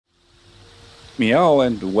Meow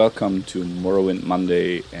and welcome to Morrowind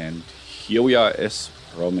Monday, and here we are as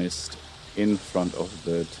promised in front of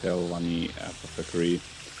the Telvanni apothecary.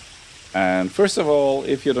 And first of all,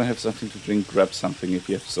 if you don't have something to drink, grab something. If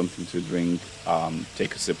you have something to drink,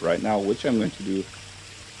 take a sip right now, which I'm going to do.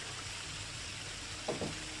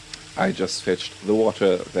 I just fetched the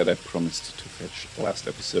water that I promised to fetch last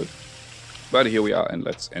episode. But here we are, and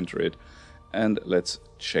let's enter it and let's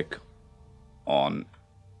check on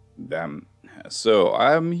them. So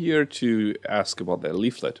I'm here to ask about their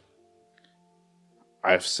leaflet.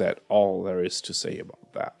 I've said all there is to say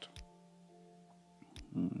about that.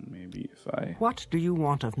 Maybe if I... What do you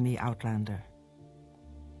want of me, Outlander?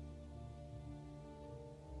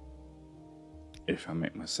 If I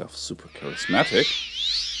make myself super charismatic...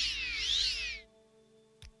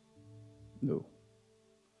 No.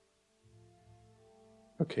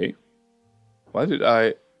 Okay. Why do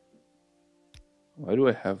I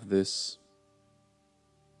have this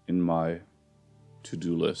in my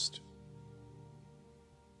to-do list?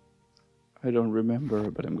 I don't remember,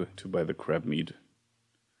 but I'm going to buy the crab meat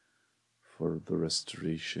for the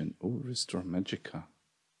restoration. Oh, restore Magica.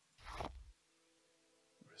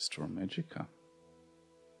 Restore Magica.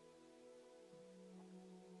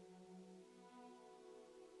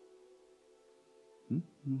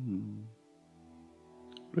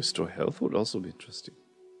 Restore health would also be interesting.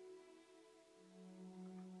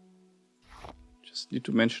 Just need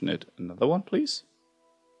to mention it. Another one, please?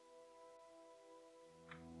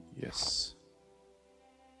 Yes.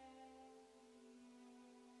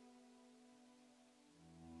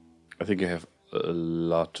 I think I have a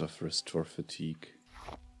lot of restore fatigue.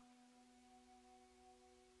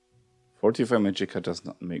 Fortify Magica does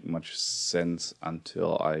not make much sense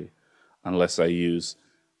unless I use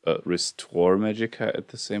restore Magica at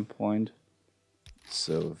the same point.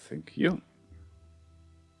 So thank you.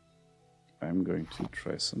 I'm going to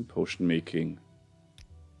try some potion making.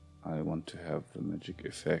 I want to have the magic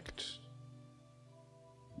effect.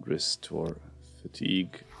 Restore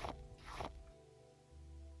fatigue.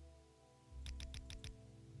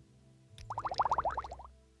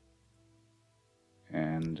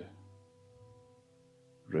 And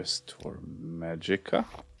restore Magica.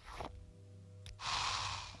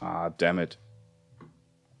 Ah, damn it.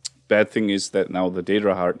 Bad thing is that now the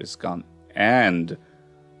Daedra heart is gone, and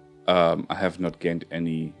I have not gained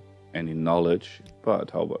any knowledge.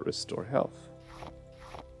 But how about restore health?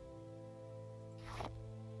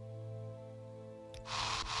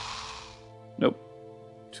 Nope.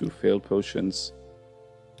 2 failed potions.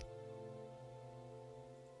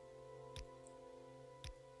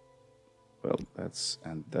 Well, that's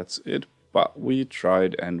it. But we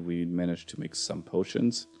tried and we managed to make some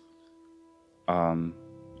potions.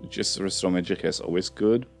 Just restore Magica is always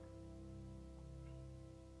good.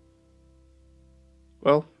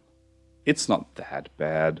 Well, it's not that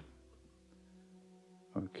bad.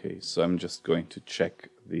 Okay, so I'm just going to check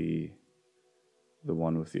the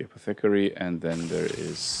one with the apothecary, and then there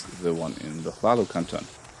is the one in the Hlalo canton.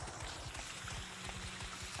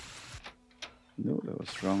 No, that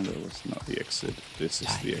was wrong. That was not the exit. This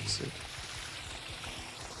is the exit.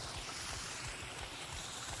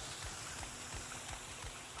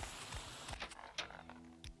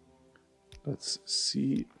 Let's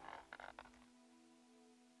see.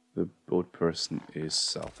 The boat person is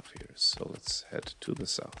south of here, so let's head to the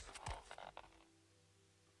south.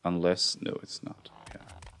 Unless, no, it's not. Yeah.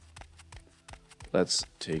 Let's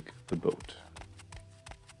take the boat.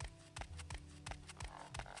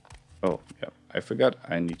 Oh, yeah, I forgot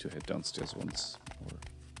I need to head downstairs once more.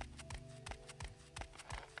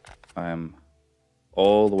 I am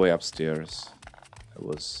all the way upstairs. I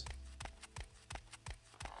was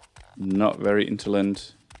not very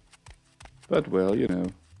intelligent, but well, you know.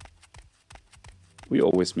 We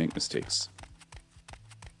always make mistakes.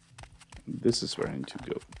 This is where I need to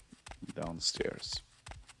go. Downstairs.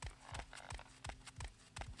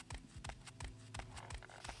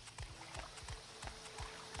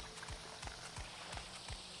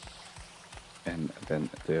 And then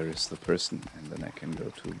there is the person, and then I can go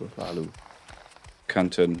to the Hlalo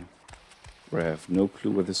canton, where I have no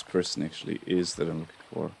clue where this person actually is that I'm looking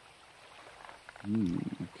for.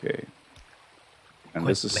 Okay. And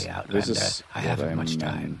this is what I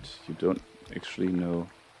meant. You don't actually know.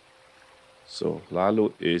 So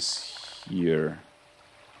Hlalo is here.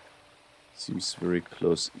 Seems very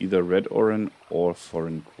close. Either Red Oran or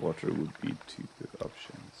Foreign Quarter would be 2 good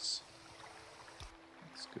options.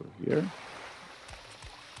 Let's go here.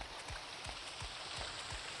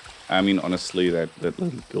 I mean, honestly, that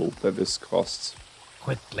little gold that this costs.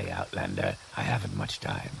 Quickly, Outlander. I haven't much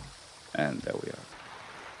time. And there we are.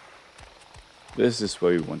 This is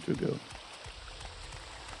where we want to go.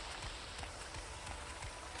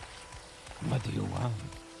 What do you want?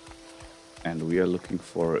 And we are looking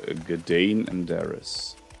for Gadain and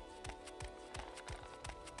Darius.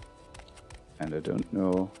 And I don't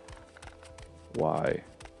know why.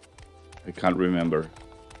 I can't remember.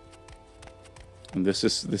 And this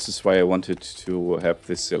is why I wanted to have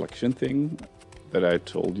this selection thing that I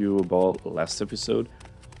told you about last episode.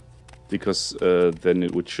 Because then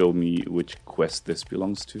it would show me which quest this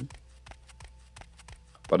belongs to.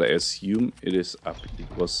 But I assume it is up.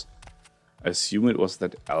 I assume it was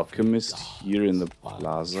that alchemist here in the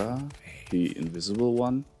plaza, the invisible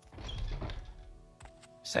one.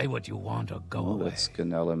 Say what you want or go away. That's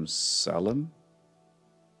Ganelem Salem.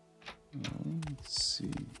 Let's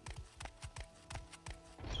see.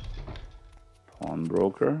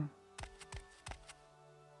 Pawnbroker.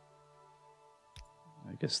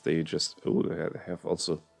 I guess they just they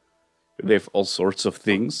have all sorts of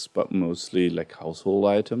things, but mostly like household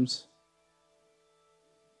items.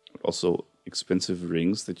 Also expensive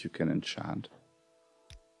rings that you can enchant.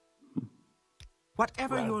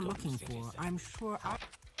 Whatever you're looking for, I'm sure I...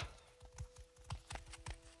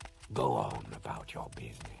 Go on about your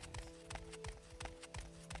business.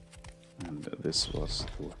 And this was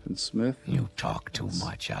the weaponsmith. You talk too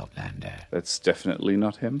much, Outlander. That's definitely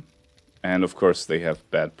not him. And of course they have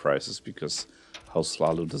bad prices because House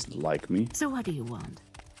Lalo doesn't like me. So what do you want?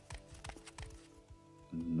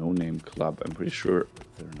 No Name Club, I'm pretty sure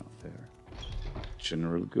they're not there.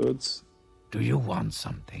 General Goods. Do you want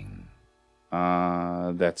something?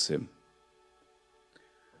 That's him.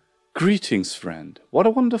 Greetings, friend. What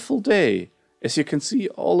a wonderful day. As you can see,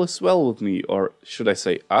 all is well with me, or should I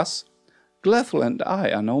say us? Glethel and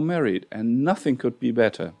I are now married, and nothing could be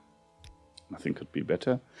better. Nothing could be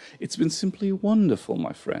better? It's been simply wonderful,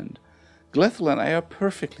 my friend. Glethel and I are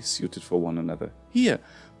perfectly suited for one another. Here,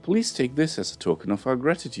 please take this as a token of our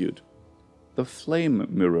gratitude. The Flame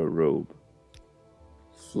Mirror Robe.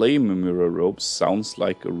 Flame Mirror Robe sounds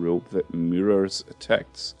like a robe that mirrors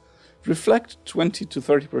attacks. Reflect 20 to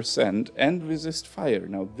 30% and resist fire.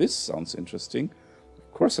 Now this sounds interesting.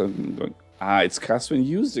 Of course I'm going... it's cast when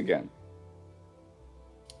used again.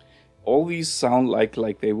 All these sound like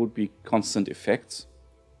they would be constant effects.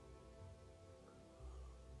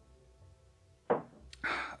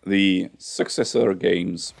 The successor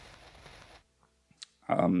games,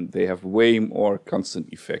 they have way more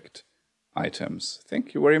constant effect items.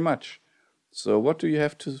 Thank you very much. So what do you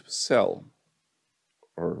have to sell?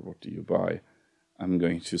 Or what do you buy? I'm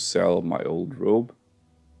going to sell my old robe.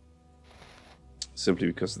 Simply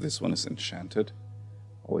because this one is enchanted.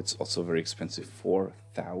 Oh, it's also very expensive.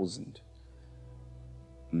 4,000.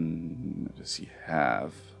 What does he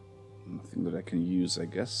have? Nothing that I can use, I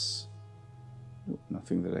guess. Nope,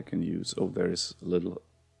 nothing that I can use. Oh, there is a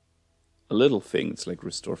little thing. It's like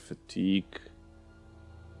restore fatigue.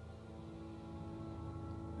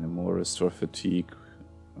 And more restore fatigue.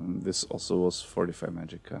 This also was 45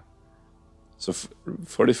 magicka. So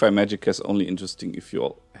 45 magicka is only interesting if you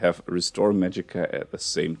all have restore magicka at the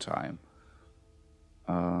same time.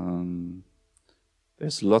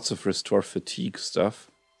 There's lots of restore fatigue stuff.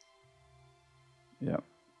 Yeah,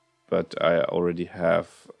 but I already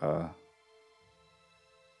have. I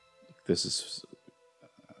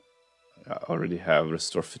already have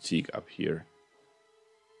restore fatigue up here.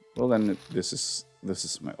 Well, then this is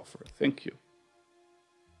my offer. Thank you.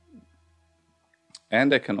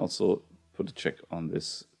 And I can also put a check on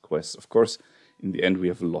this quest. Of course, in the end we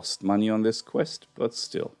have lost money on this quest, but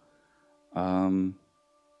still.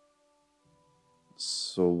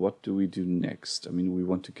 So what do we do next? I mean, we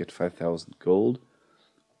want to get 5,000 gold.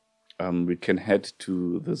 We can head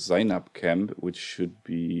to the Zainab camp, which should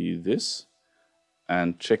be this,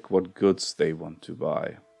 and check what goods they want to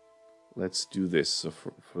buy. Let's do this. So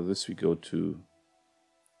for this we go to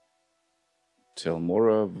Tel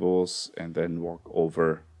Mora, Vos, and then walk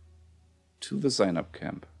over to the Zainab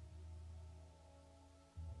camp.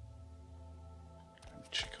 Let me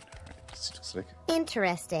check on her. It looks like...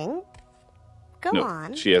 Interesting. Go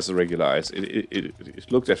on. She has regular eyes.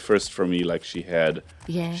 It looked at first for me like she had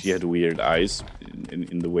weird eyes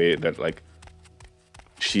in the way that like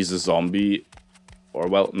she's a zombie, or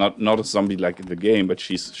well, not a zombie like in the game, but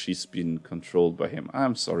she's been controlled by him.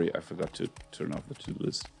 I'm sorry, I forgot to turn off the to-do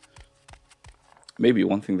list. Maybe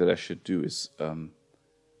one thing that I should do is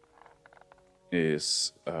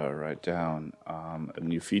write down a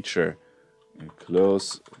new feature.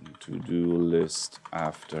 Close to-do list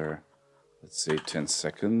after, let's say 10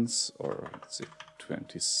 seconds, or let's say 10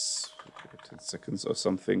 seconds or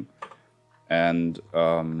something, and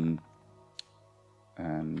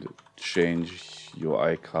and change your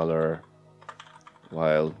eye color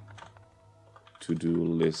while to-do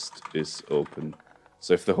list is open.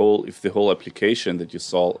 So if the whole application that you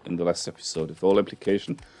saw in the last episode, if the whole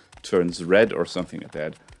application turns red or something like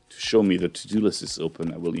that, to show me the to-do list is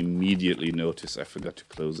open, I will immediately notice I forgot to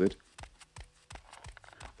close it.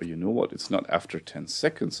 But you know what? It's not after 10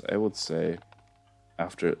 seconds. I would say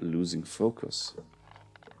after losing focus.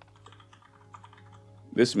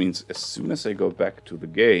 This means as soon as I go back to the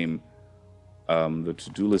game, the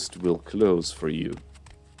to-do list will close for you.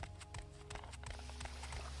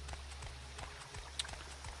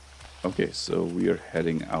 Okay, so we are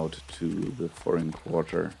heading out to the foreign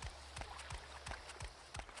quarter.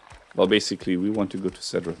 Well, basically, we want to go to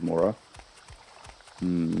Cedrith Mora.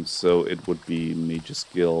 So it would be Mage's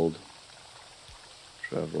Guild,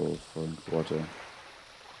 travel, foreign quarter.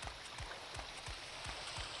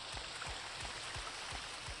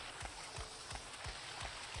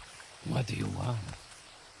 What do you want?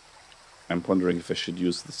 I'm wondering if I should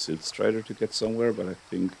use the Silt Strider to get somewhere, but I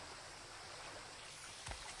think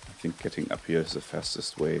getting up here is the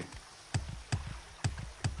fastest way.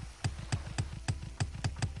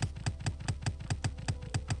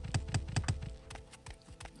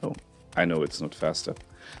 Oh, I know it's not faster,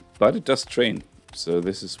 but it does train. So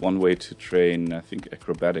this is one way to train, I think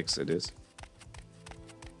acrobatics it is.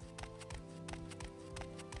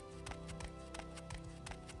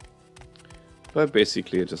 But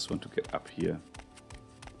basically I just want to get up here.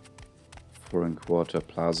 Foreign Quarter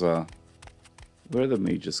Plaza, where the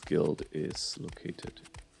Mage's Guild is located.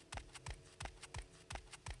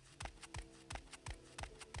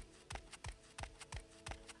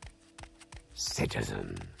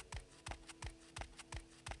 Citizen.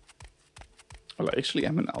 Well, actually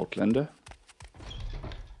I'm an Outlander.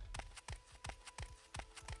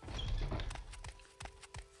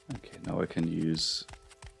 Okay, now I can use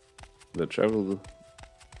the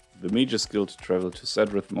Mage's Guild to travel to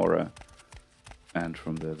Cedrith Mora, and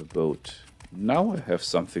from there the boat. Now I have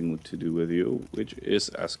something to do with you, which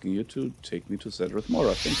is asking you to take me to Cedrith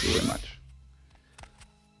Mora. Thank you very much.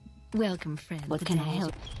 Welcome, friend. What can I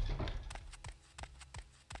help?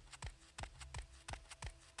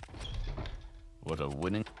 What a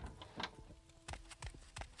winning...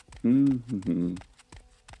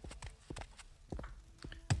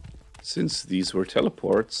 Since these were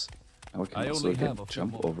teleports, now I can I also only have a few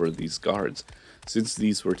jump moments. over these guards. Since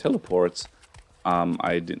these were teleports,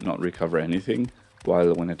 I did not recover anything,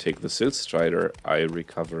 while when I take the Silt Strider, I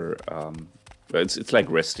recover... it's like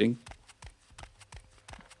resting.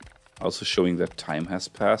 Also showing that time has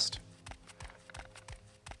passed.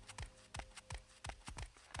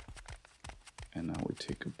 And now we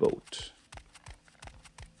take a boat.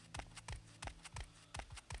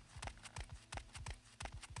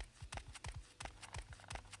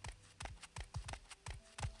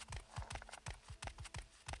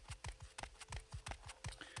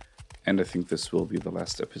 And I think this will be the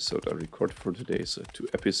last episode I record for today, so 2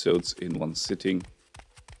 episodes in one sitting.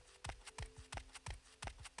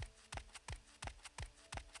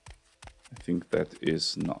 I think that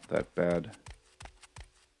is not that bad.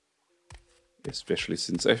 Especially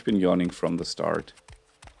since I've been yawning from the start.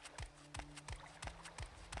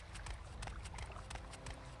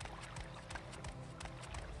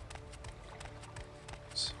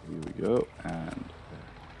 So here we go, and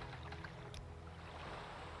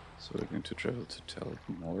so we're going to travel to Tel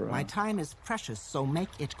Mora. My time is precious, so make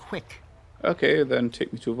it quick. Okay, then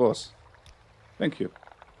take me to Voss. Thank you.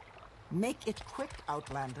 Make it quick,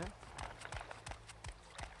 Outlander.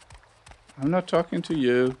 I'm not talking to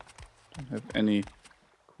you. Don't have any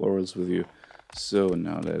quarrels with you. So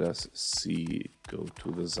now let us see. Go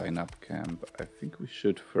to the Zainab camp. I think we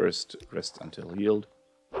should first rest until healed,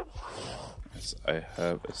 as I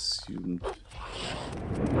have assumed.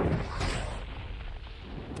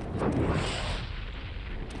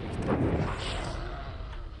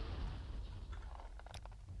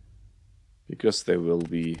 Because there will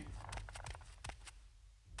be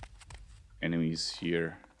enemies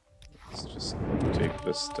here. Let's just take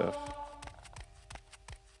this stuff.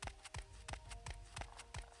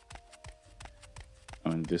 I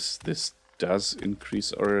mean, this does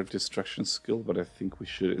increase our destruction skill, but I think we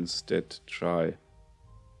should instead try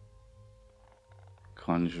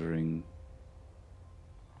conjuring.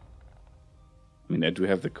 I mean, I do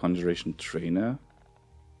have the conjuration trainer,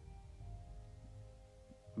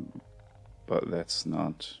 but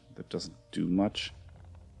that doesn't do much.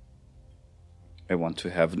 I want to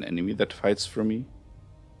have an enemy that fights for me.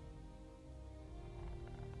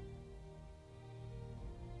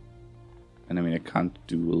 And I mean, I can't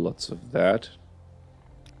do lots of that.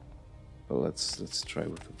 Well, let's try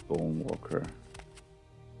with the Bone Walker.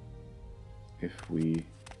 If we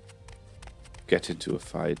get into a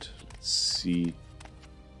fight, let's see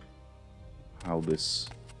how this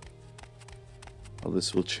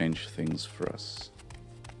will change things for us.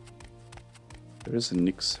 There is a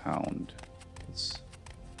Nyx Hound.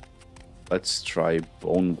 Let's try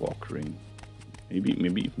Bone Walkering. Maybe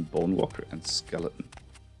even Bone Walker and Skeleton.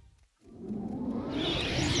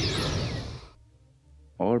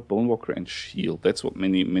 Or Bone Walker and Shield. That's what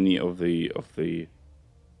many of the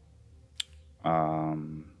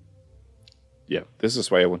yeah, this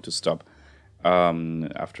is why I want to stop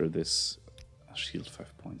after this. Shield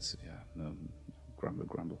 5 points. Yeah, no,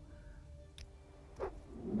 grumble.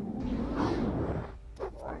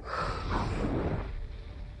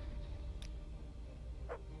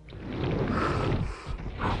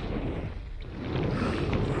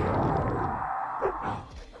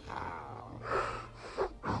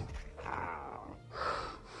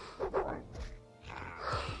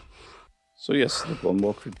 So yes, the Bone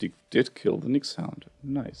Walker did kill the Nyx Hound.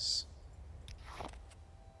 Nice.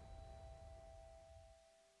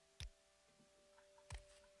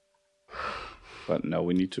 But now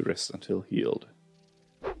we need to rest until healed.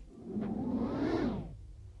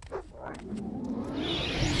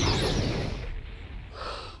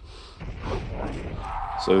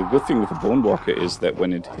 So the good thing with the Bone Walker is that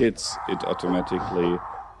when it hits, it automatically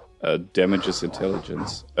damages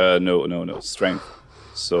intelligence. No, strength.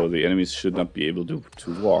 So the enemies should not be able to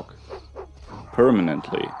walk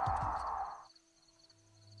permanently.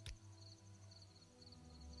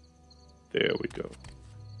 There we go.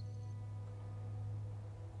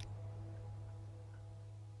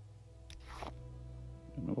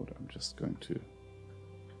 You know what? I'm just going to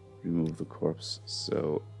remove the corpse.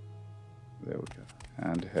 So there we go.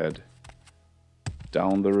 And head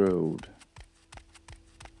down the road.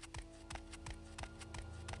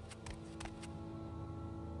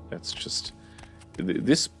 That's just...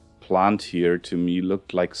 This plant here to me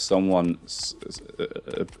looked like someone,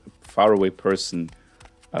 a faraway person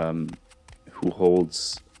who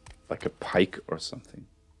holds like a pike or something.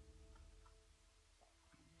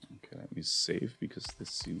 Okay, let me save because this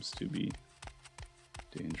seems to be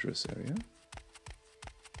a dangerous area.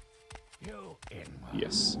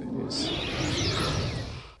 Yes, it is.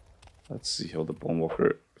 Let's see how the Bone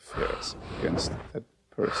Walker fares against that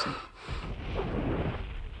person.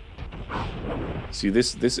 See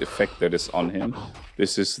this effect that is on him.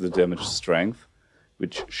 This is the damage strength,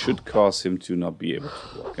 which should cause him to not be able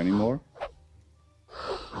to walk anymore.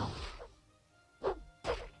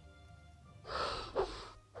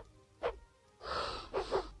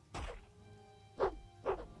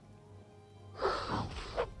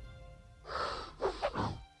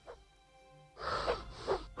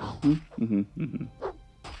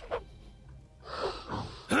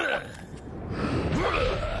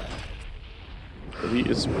 He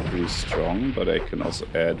is pretty strong, but I can also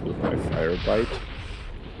add with my Fire Bite.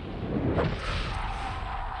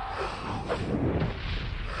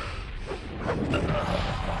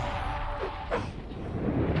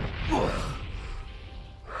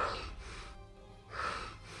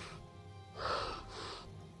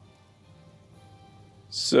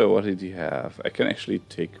 So what did he have? I can actually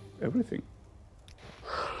take everything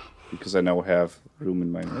because I now have room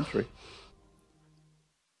in my inventory.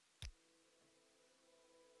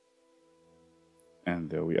 And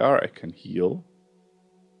there we are, I can heal.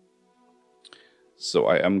 So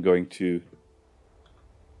I am going to...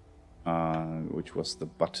 which was the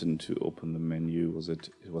button to open the menu? Was it?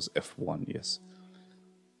 It was F1, yes.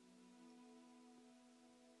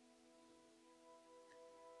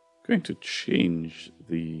 Going to change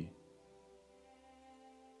the...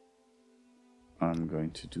 I'm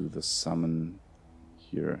going to do the summon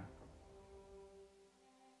here.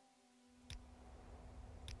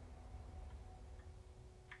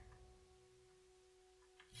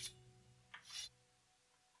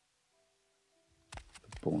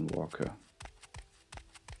 Bone Walker.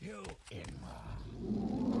 You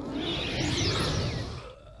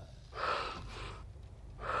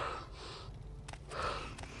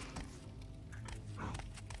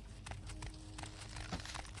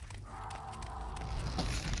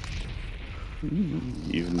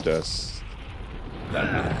even does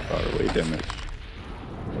far away damage.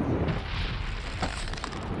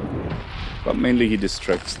 But mainly he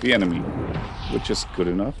distracts the enemy, which is good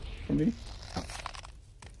enough for me.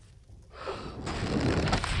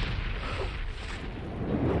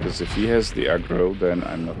 Because if he has the aggro, then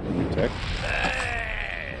I'm not being attacked.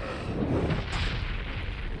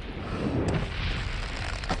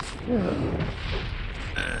 Yeah.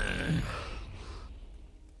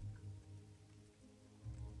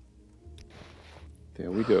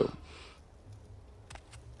 There we go.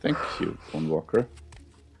 Thank you, Bonewalker.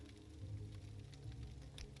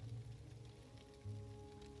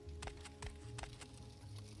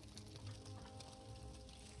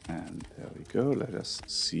 And there we go. Let us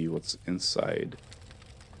see what's inside.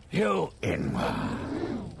 You Inwa.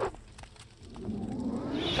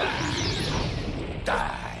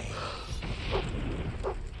 Die.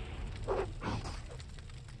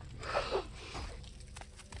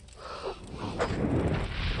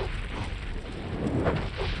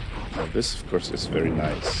 Now this, of course, is very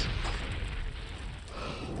nice.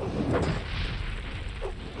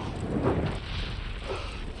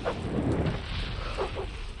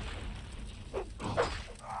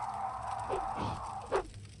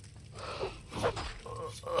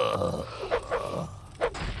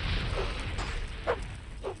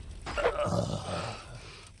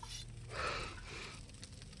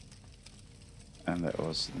 And that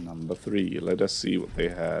was number 3. Let us see what they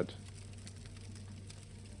had.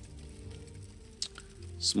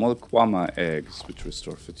 Small Kwama eggs, which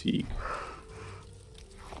restore fatigue.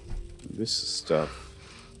 This stuff.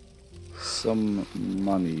 Some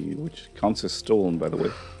money, which counts as stolen, by the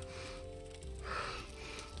way.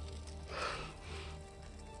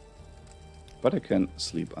 But I can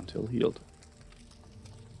sleep until healed.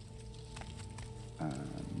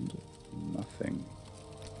 And nothing.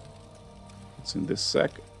 What's in this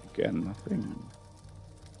sack? Again, nothing.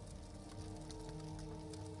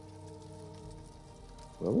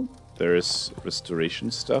 Well, there is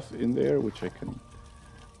restoration stuff in there, which I can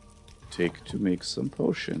take to make some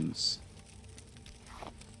potions.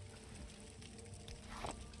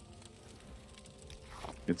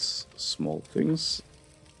 It's small things,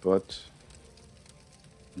 but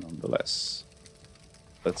nonetheless.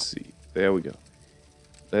 Let's see. There we go.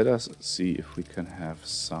 Let us see if we can have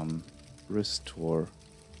some restore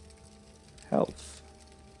health.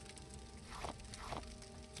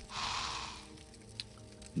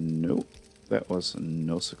 No, that was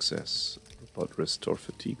no success. But restore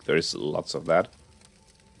fatigue, there is lots of that.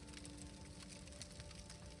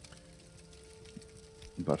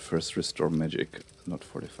 But first restore magic, not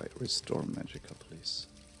fortify. Restore magica, please.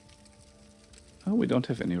 Oh, we don't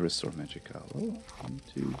have any restore magica. Well, 1,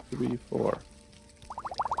 2, 3, 4.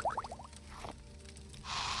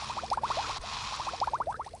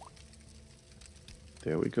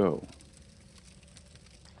 There we go.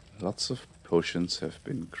 Lots of potions have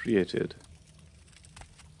been created.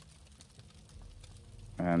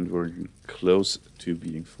 And we're close to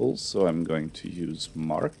being full, so I'm going to use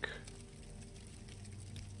Mark.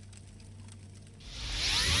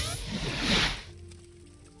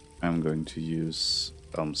 I'm going to use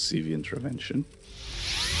CV Intervention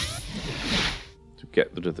to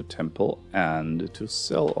get to the temple and to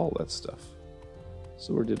sell all that stuff.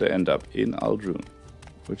 So where did I end up? In Aldrun,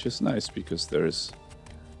 which is nice because there's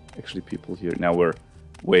actually people here. Now we're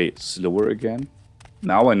way slower again.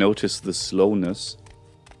 Now I notice the slowness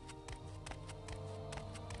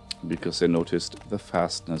because I noticed the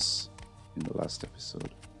fastness in the last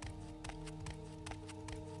episode.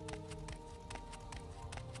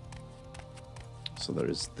 So there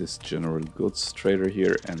is this general goods trader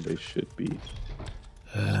here, and they should be...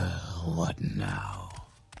 What now?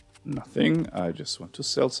 Nothing. I just want to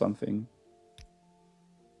sell something.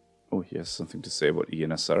 Oh, he has something to say about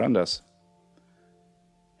Iena Sarandas.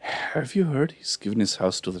 Have you heard? He's given his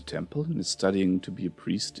house to the temple and is studying to be a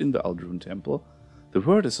priest in the Aldrun temple. The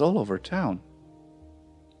word is all over town.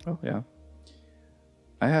 Oh, yeah.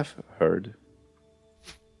 I have heard.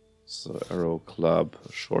 So, arrow, club,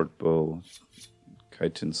 short bow,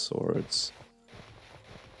 chitin swords.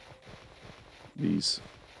 These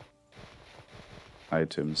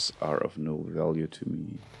items are of no value to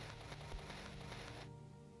me.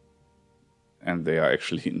 And they are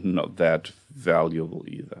actually not that valuable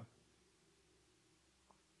either.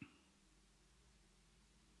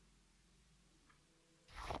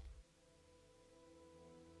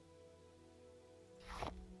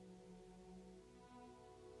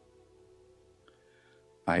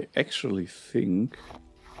 I actually think,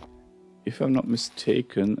 if I'm not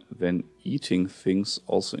mistaken, then eating things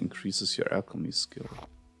also increases your alchemy skill.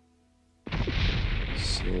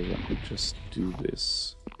 So let me just do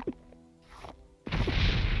this.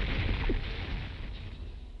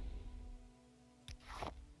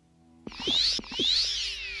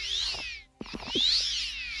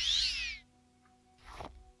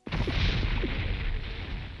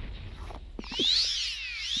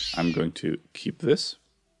 I'm going to keep this.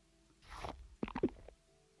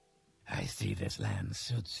 I see this land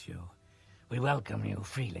suits you. We welcome you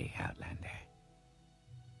freely, Outlander.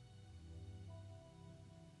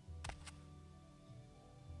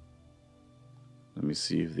 Let me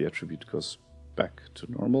see if the attribute goes back to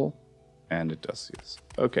normal. And it does, yes.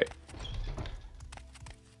 Okay.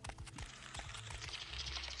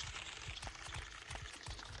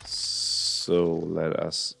 So let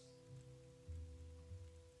us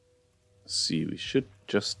see. We should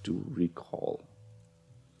just do recall.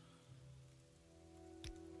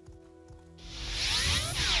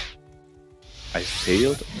 I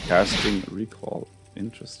failed casting recall.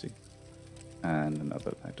 Interesting. And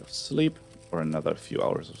another night of sleep, or another few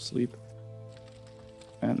hours of sleep.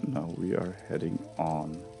 And now we are heading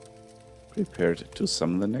on, prepared to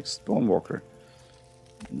summon the next Bone Walker.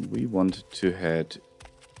 We want to head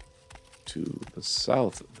to the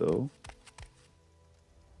south, though.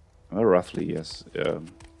 Well, roughly, yes.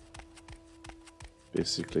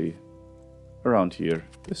 Basically, around here.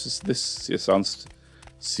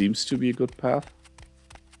 Seems to be a good path.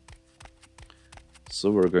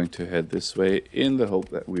 So we're going to head this way in the hope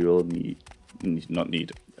that we will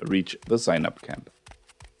reach the Zainab camp.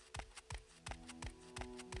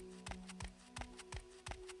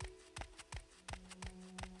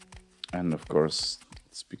 And of course,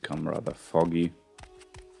 it's become rather foggy.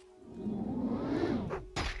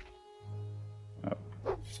 Oh,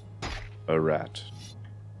 a rat.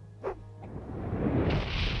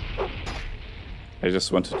 I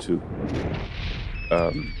just wanted to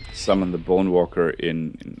summon the Bone Walker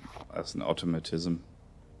as an automatism.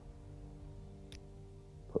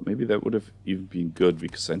 But maybe that would have even been good,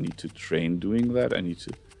 because I need to train doing that. I need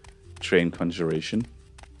to train conjuration.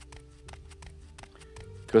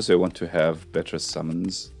 Because I want to have better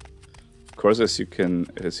summons. Of course, as you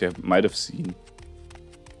might have seen,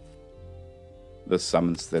 the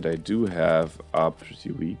summons that I do have are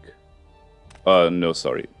pretty weak. No,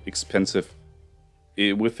 sorry, expensive.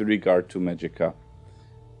 With regard to Magicka.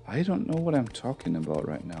 I don't know what I'm talking about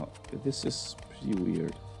right now. This is pretty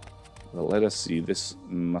weird. Well, let us see. This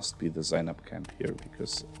must be the Zainab camp here,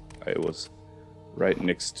 because I was right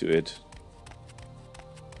next to it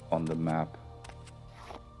on the map.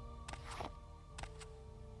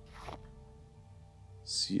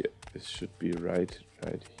 See it. This should be right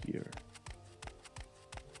here.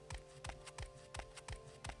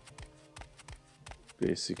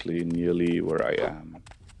 Basically nearly where I am.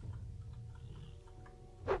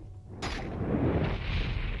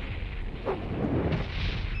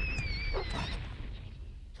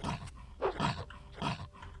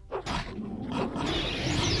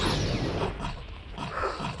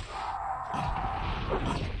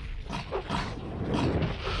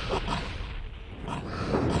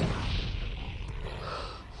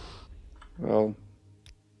 Well,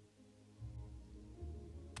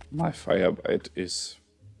 my Firebite is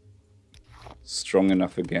strong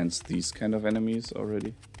enough against these kind of enemies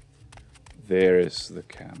already. There is the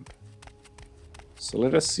camp. So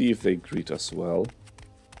let us see if they greet us well,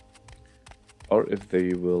 or if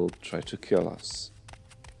they will try to kill us.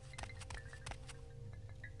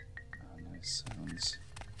 Nice sounds.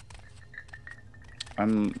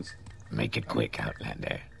 Make it quick,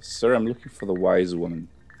 Outlander. Sir, I'm looking for the wise woman.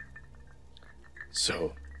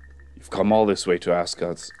 So, you've come all this way to ask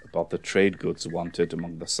us about the trade goods wanted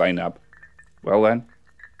among the Zainab. Well then,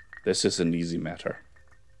 this is an easy matter.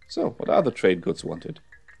 So, what are the trade goods wanted?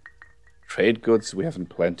 Trade goods we have in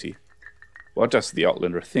plenty. What does the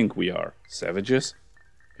Outlander think we are? Savages?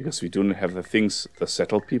 Because we do not have the things the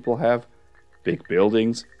settled people have? Big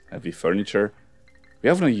buildings, heavy furniture? We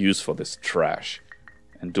have no use for this trash.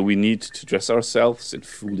 And do we need to dress ourselves in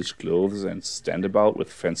foolish clothes and stand about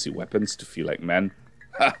with fancy weapons to feel like men?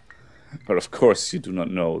 Ha! But of course you do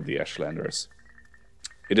not know the Ashlanders.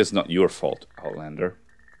 It is not your fault, Outlander.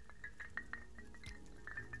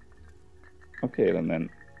 Okay, and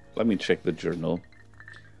then let me check the journal.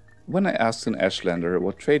 When I asked an Ashlander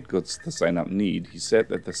what trade goods the Zainab need, he said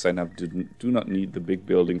that the Zainab do not need the big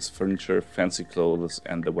buildings, furniture, fancy clothes,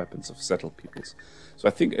 and the weapons of settled peoples. So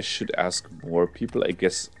I think I should ask more people. I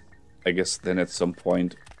guess then at some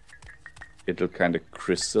point it'll kind of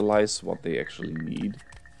crystallize what they actually need.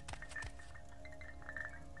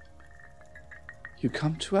 You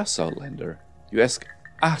come to us, Outlander. You ask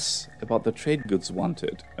us about the trade goods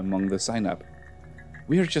wanted among the Zainab.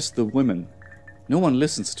 We are just the women. No one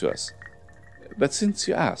listens to us. But since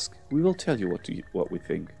you ask, we will tell you what we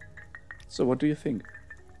think. So what do you think?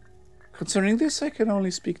 Concerning this, I can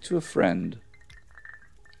only speak to a friend.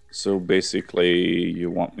 So basically,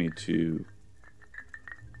 you want me to...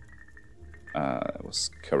 it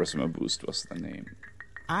was Charisma Boost was the name.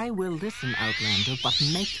 I will listen, Outlander, but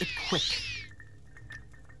make it quick.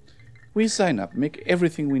 We Zainab make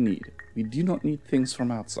everything we need. We do not need things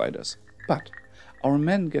from outsiders. But Our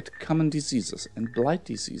men get common diseases and blight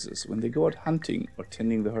diseases when they go out hunting or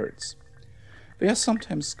tending the herds. They are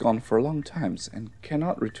sometimes gone for long times and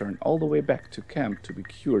cannot return all the way back to camp to be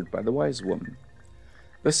cured by the wise woman.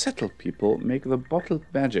 The settled people make the bottled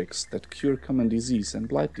magics that cure common disease and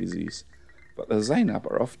blight disease, but the Zainab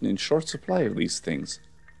are often in short supply of these things.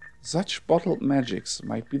 Such bottled magics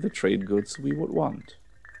might be the trade goods we would want.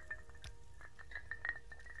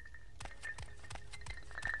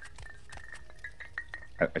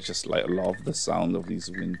 I just love the sound of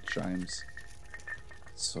these wind chimes.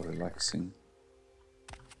 It's so relaxing.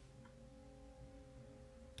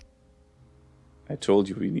 I told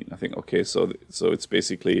you we need nothing. Okay, so it's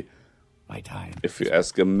basically, My time. if you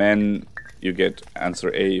ask a man, you get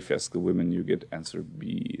answer A. If you ask a woman, you get answer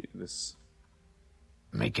B. This.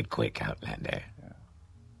 Make it quick, Outlander.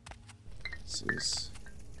 This is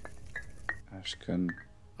Ashcan.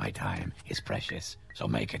 My time is precious, so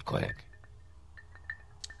make it quick.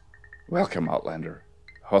 Welcome, Outlander.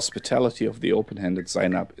 Hospitality of the open-handed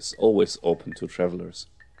Zainab is always open to travelers.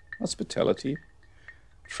 Hospitality?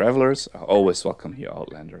 Travelers are always welcome here,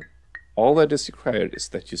 Outlander. All that is required is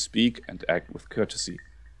that you speak and act with courtesy,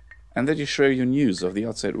 and that you share your news of the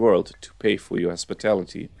outside world to pay for your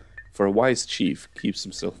hospitality, for a wise chief keeps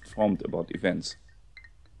himself informed about events.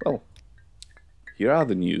 Well, here are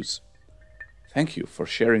the news. Thank you for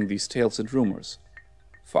sharing these tales and rumors.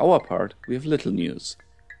 For our part, we have little news.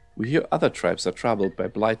 We hear other tribes are troubled by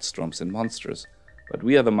blight storms and monsters, but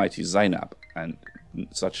we are the mighty Zainab, and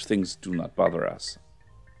such things do not bother us.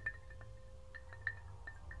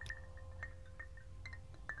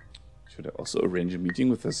 Should I also arrange a meeting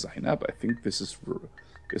with the Zainab? I think this is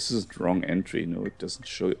the wrong entry. No, it doesn't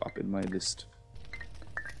show up in my list.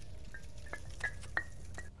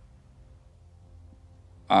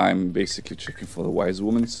 I'm basically checking for the wise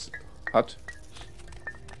woman's hut.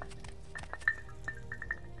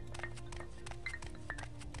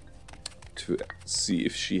 To see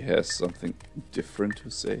if she has something different to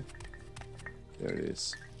say. There it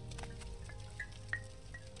is.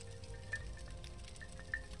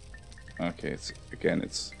 Okay,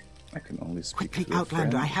 I can only speak Quickly, to a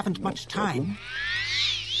Outlander, friend, I haven't no much problem. time.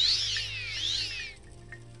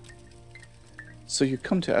 So you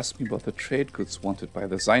come to ask me about the trade goods wanted by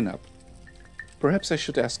the Zainab. Perhaps I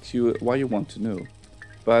should ask you why you want to know,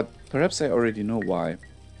 but perhaps I already know why.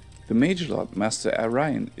 The Mage Lord, Master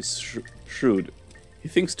Ayron, is shrewd. He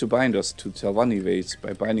thinks to bind us to Telvanni ways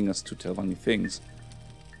by binding us to Telvanni things,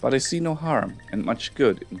 but I see no harm and much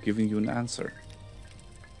good in giving you an answer.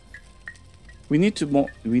 We need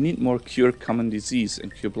more cure common disease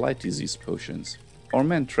and cure blight disease potions. Our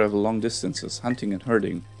men travel long distances hunting and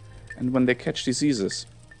herding, and when they catch diseases,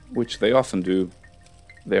 which they often do,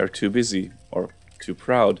 they are too busy, or too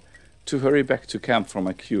proud, to hurry back to camp for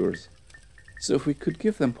my cures. So if we could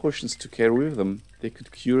give them potions to carry with them, they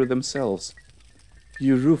could cure themselves.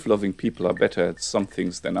 You roof-loving people are better at some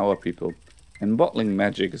things than our people, and bottling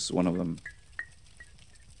magic is one of them.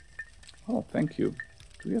 Oh, thank you.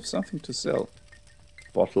 Do we have something to sell?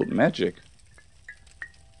 Bottled magic.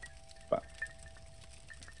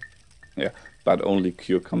 But only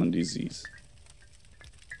cure common disease.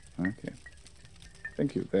 Okay.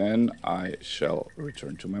 Thank you. Then I shall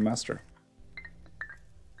return to my master.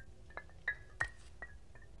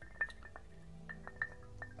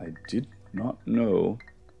 I did not know.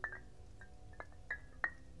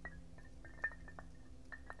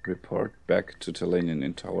 Report back to Telanian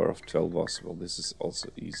in Tower of Telvos. Well, this is also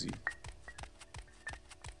easy.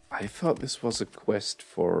 I thought this was a quest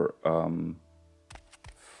for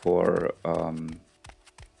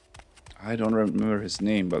I don't remember his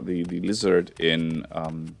name, but the lizard in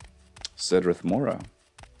Cedrith Mora.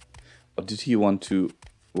 Or did he want to?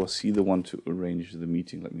 Was he the one to arrange the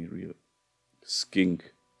meeting? Let me read.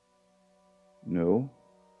 Skink. No.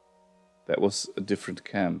 That was a different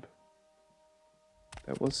camp.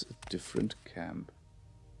 That was a different camp.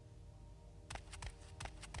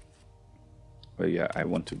 Well, yeah, I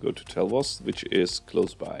want to go to Telvos, which is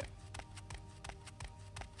close by.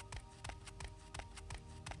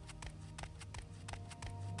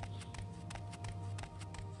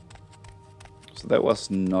 So that was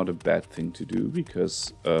not a bad thing to do,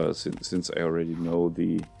 because since I already know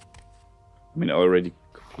the... I mean, I already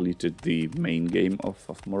completed the main game of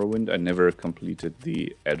Morrowind. I never completed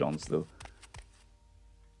the add-ons, though.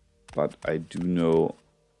 But I do know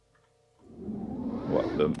what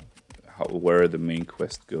where the main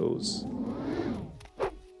quest goes.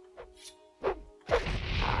 There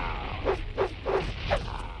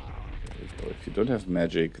we go. If you don't have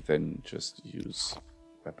magic, then just use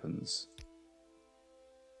weapons.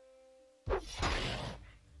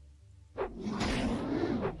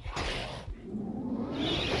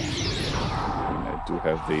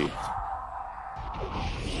 have the...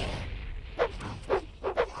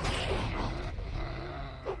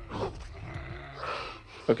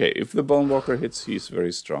 Okay, if the Bone Walker hits, he's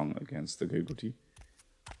very strong against the Geguti.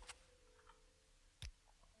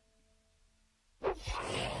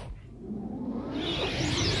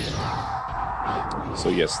 So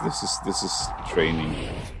yes, this is training.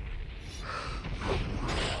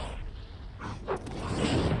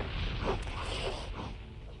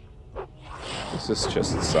 This is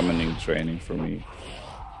just summoning training for me.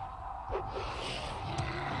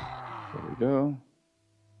 There we go.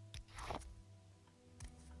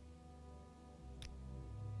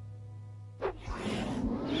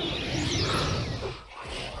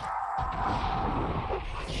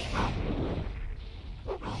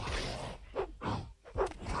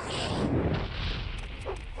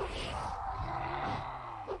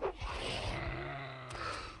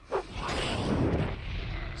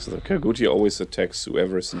 So the Geguti always attacks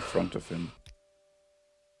whoever is in front of him.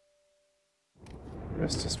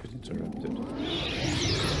 Rest has been interrupted.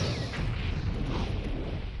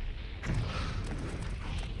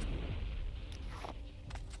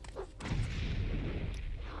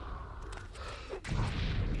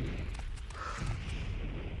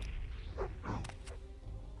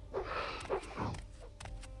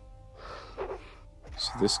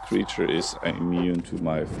 So this creature is immune to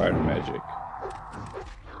my fire magic.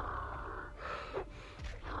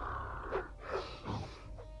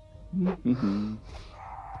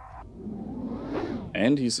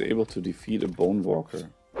 And he's able to defeat a Bone Walker.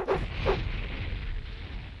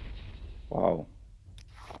 Wow.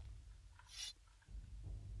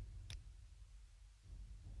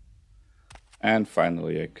 And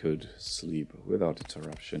finally I could sleep without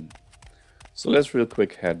interruption. So let's real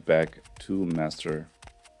quick head back to Master...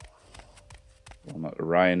 Well, not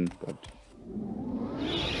Ayron, but...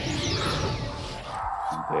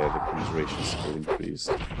 And there the conjuration skill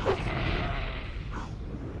increased.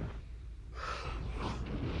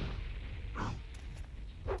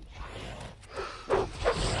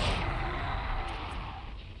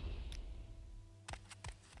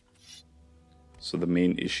 So the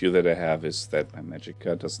main issue that I have is that my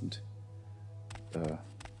magicka doesn't...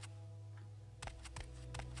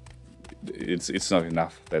 it's not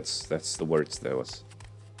enough. That's the words that was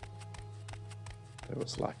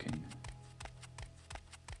lacking.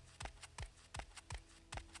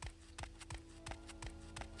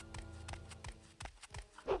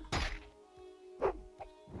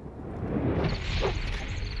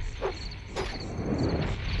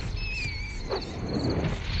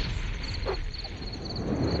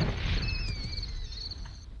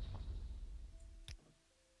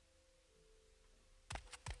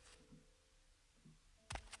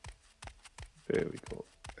 There we go.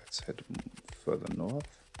 Let's head further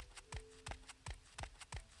north.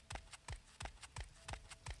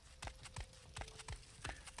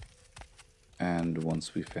 And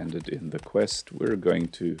once we've ended in the quest, we're going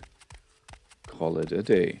to call it a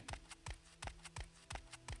day.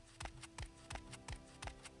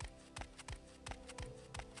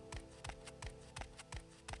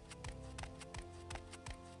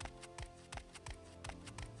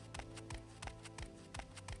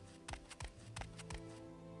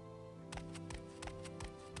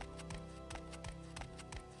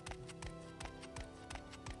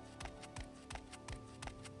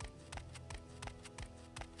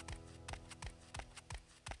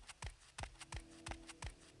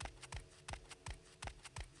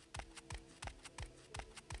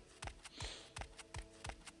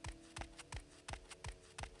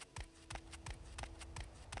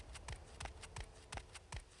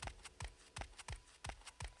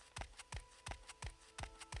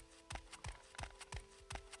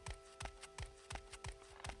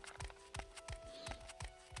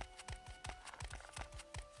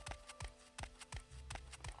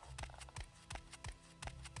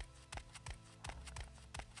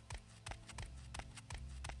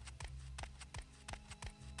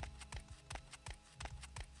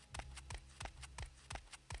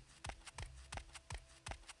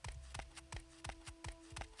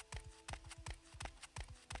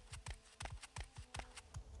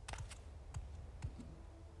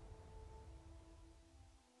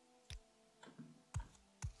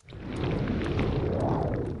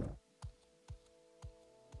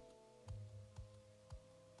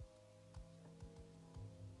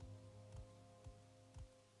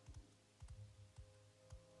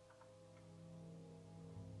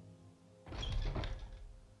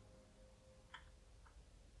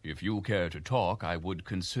 If you care to talk, I would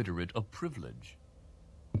consider it a privilege.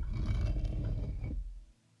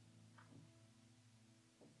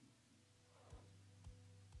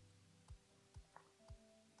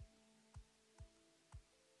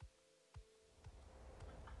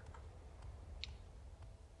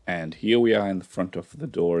 And here we are in the front of the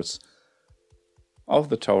doors of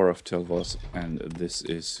the Tower of Telvos, and this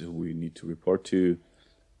is who we need to report to.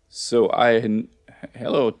 So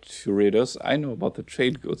hello to readers, I know about the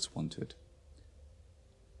trade goods wanted.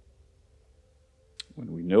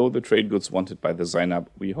 When we know the trade goods wanted by the Zainab,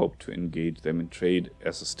 we hope to engage them in trade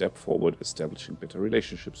as a step forward, establishing better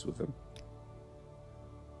relationships with them.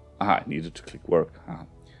 I needed to click work.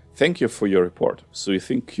 Thank you for your report. So you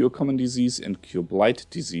think cure common disease and cure blight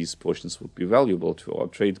disease potions would be valuable to our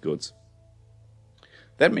trade goods?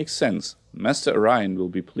 That makes sense. Master Ayron will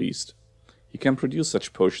be pleased. He can produce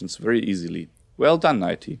such potions very easily. Well done,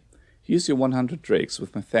 Nighty. Here's your 100 drakes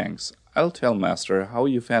with my thanks. I'll tell Master how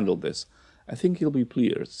you've handled this. I think he'll be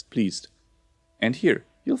pleased. And here,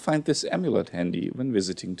 you'll find this amulet handy when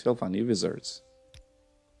visiting Telvanni wizards.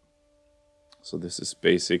 So this is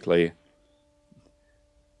basically,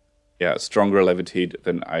 yeah, stronger levitate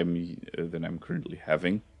than I'm currently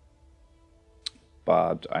having.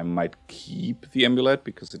 But I might keep the amulet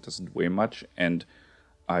because it doesn't weigh much, and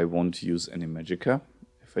I won't use any magicka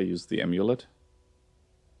if I use the amulet.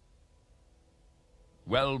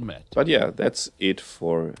 Well met. But yeah, that's it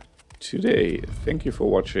for today. Thank you for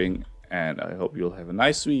watching, and I hope you'll have a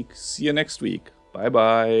nice week. See you next week. Bye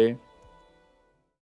bye.